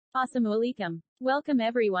Assalamualikum. Welcome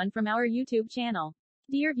everyone from our YouTube channel.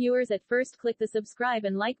 Dear viewers, at first click the subscribe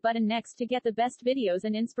and like button next to get the best videos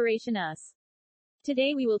and inspiration us.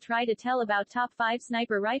 Today we will try to tell about top 5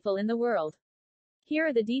 sniper rifle in the world. Here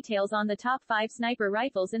are the details on the top 5 sniper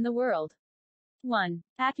rifles in the world. 1.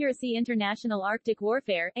 Accuracy International Arctic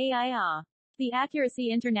Warfare, AIA. The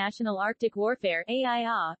Accuracy International Arctic Warfare,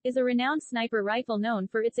 AIA, is a renowned sniper rifle known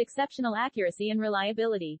for its exceptional accuracy and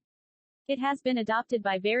reliability. It has been adopted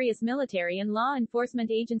by various military and law enforcement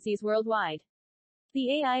agencies worldwide.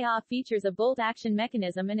 The AIA features a bolt-action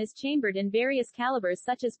mechanism and is chambered in various calibers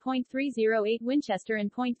such as .308 Winchester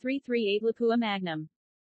and .338 Lapua Magnum.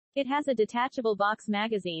 It has a detachable box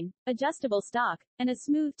magazine, adjustable stock, and a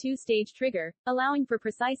smooth two-stage trigger, allowing for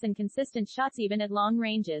precise and consistent shots even at long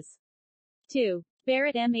ranges. 2.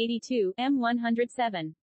 Barrett M82,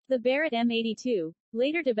 M107. The Barrett M82,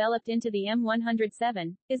 later developed into the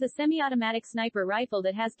M107, is a semi-automatic sniper rifle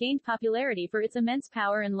that has gained popularity for its immense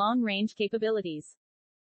power and long-range capabilities.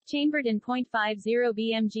 Chambered in .50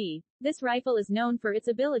 BMG, this rifle is known for its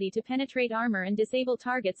ability to penetrate armor and disable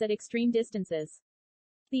targets at extreme distances.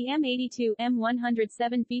 The M82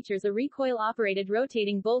 M107 features a recoil-operated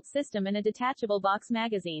rotating bolt system and a detachable box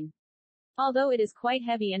magazine. Although it is quite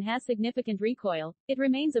heavy and has significant recoil, it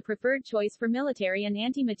remains a preferred choice for military and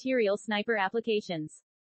anti-material sniper applications.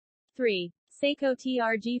 3. Seikko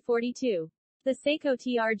TRG-42. The Seikko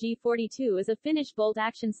TRG-42 is a Finnish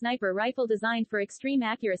bolt-action sniper rifle designed for extreme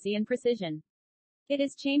accuracy and precision. It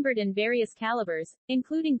is chambered in various calibers,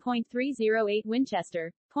 including .308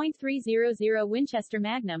 Winchester, .300 Winchester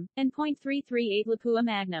Magnum, and .338 Lapua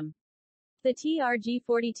Magnum. The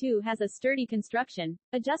TRG-42 has a sturdy construction,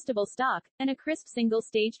 adjustable stock, and a crisp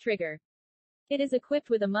single-stage trigger. It is equipped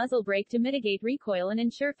with a muzzle brake to mitigate recoil and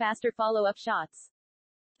ensure faster follow-up shots.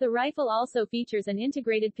 The rifle also features an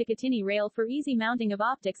integrated Picatinny rail for easy mounting of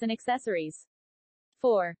optics and accessories.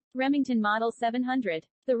 4. Remington Model 700.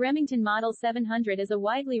 The Remington Model 700 is a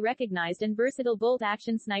widely recognized and versatile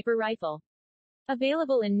bolt-action sniper rifle.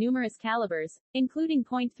 Available in numerous calibers, including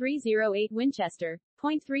 .308 Winchester,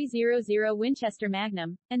 .300 Winchester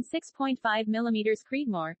Magnum, and 6.5 mm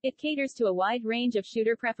Creedmoor, it caters to a wide range of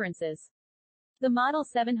shooter preferences. The Model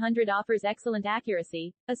 700 offers excellent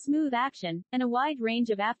accuracy, a smooth action, and a wide range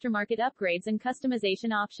of aftermarket upgrades and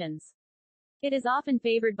customization options. It is often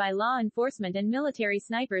favored by law enforcement and military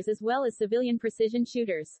snipers as well as civilian precision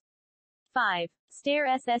shooters. 5. Steyr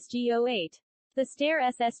SSG-08. The Steyr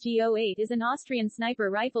SSG-08 is an Austrian sniper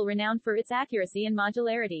rifle renowned for its accuracy and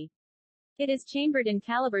modularity. It is chambered in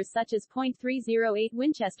calibers such as .308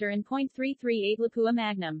 Winchester and .338 Lapua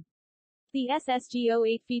Magnum. The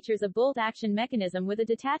SSG-08 features a bolt-action mechanism with a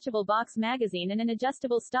detachable box magazine and an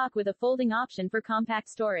adjustable stock with a folding option for compact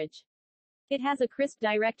storage. It has a crisp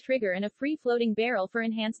direct trigger and a free-floating barrel for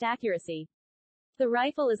enhanced accuracy. The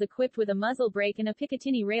rifle is equipped with a muzzle brake and a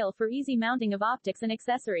Picatinny rail for easy mounting of optics and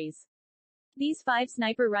accessories. These 5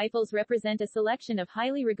 sniper rifles represent a selection of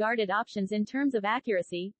highly regarded options in terms of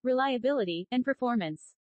accuracy, reliability, and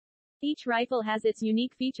performance. Each rifle has its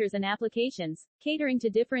unique features and applications, catering to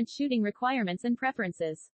different shooting requirements and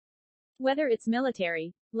preferences. Whether it's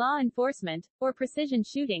military, law enforcement, or precision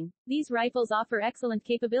shooting, these rifles offer excellent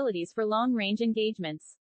capabilities for long-range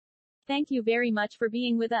engagements. Thank you very much for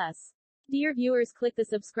being with us. Dear viewers, click the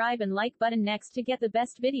subscribe and like button next to get the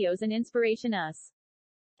best videos and inspiration us.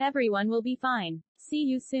 Everyone will be fine. See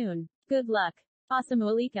you soon. Good luck.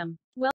 Assalamualaikum. Well